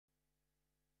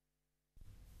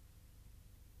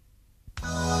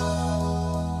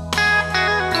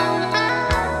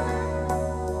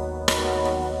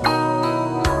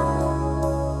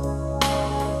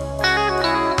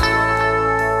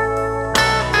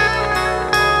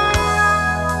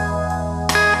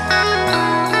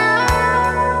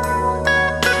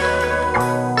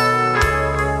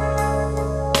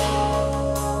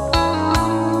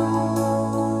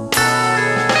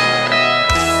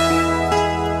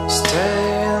Stay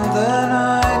in the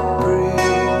night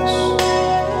breeze,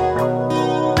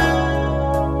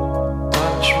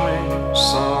 touch me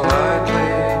so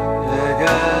lightly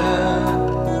again,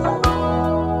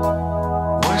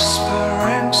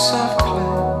 whispering softly,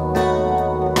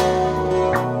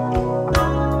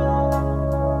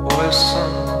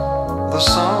 listen the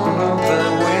sound of the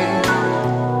wind.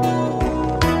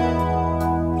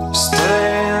 Stay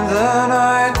in the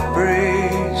night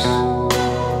breeze,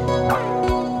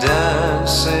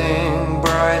 dancing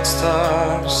bright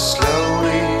stars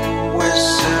slowly with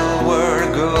silver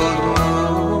gold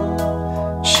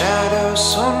moon.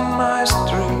 Shadows on my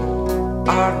street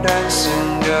are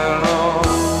dancing along.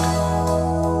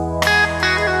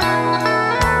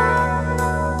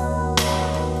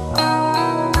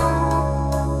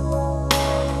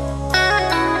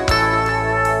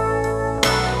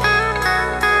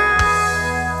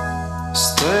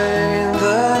 Stay in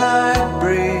the night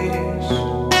breeze,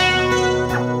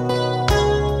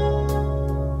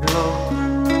 look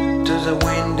to the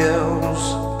windows,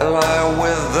 alive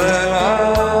with the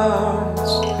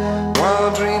lights, while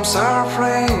dreams are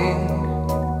fleeing.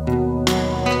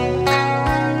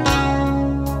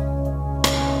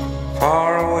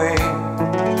 Far away,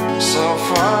 so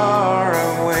far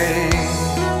away.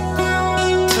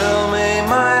 Tell me,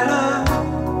 my love,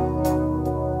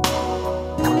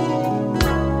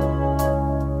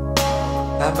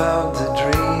 about the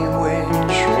dream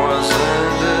which was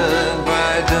ended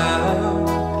by dawn.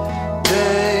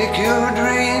 Take your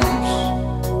dreams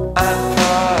and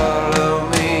follow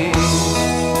me.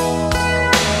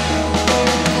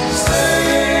 Stay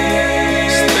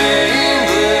in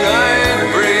the night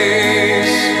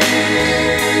breeze.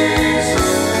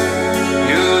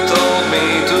 You told me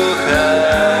to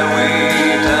have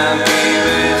it and keep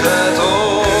it at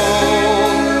all,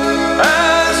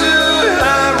 as you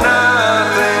have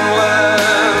nothing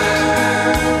left,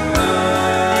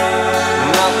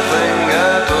 nothing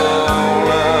at all,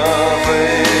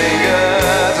 nothing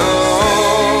at all.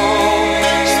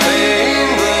 Stay in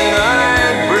the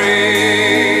night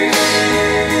breeze.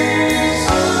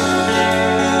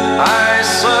 I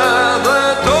said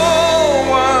that all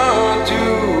what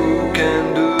you can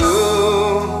do,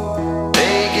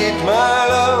 take it, my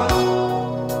love,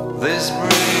 this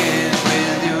breeze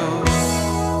with you.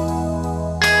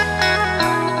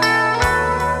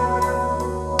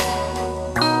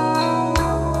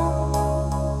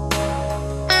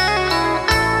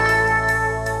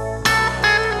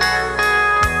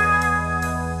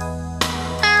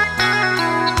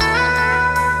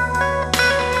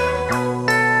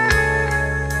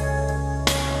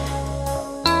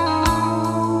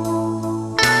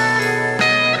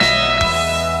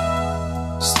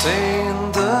 Stay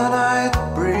in the night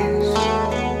breeze.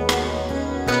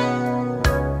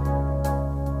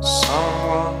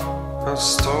 Someone has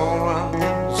stolen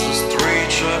the street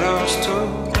shadows too.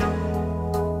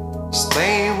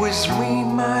 Stay with me,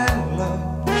 my love.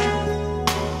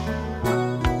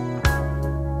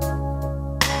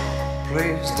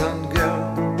 Please don't go,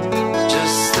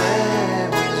 just stay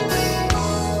with me.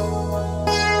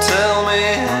 Tell me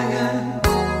again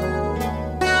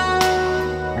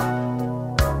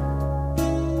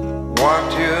what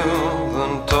you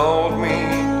then told me,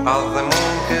 how the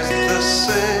moon kissed the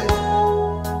sea.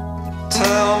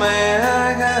 Tell me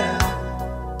again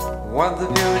what the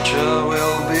future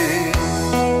will be.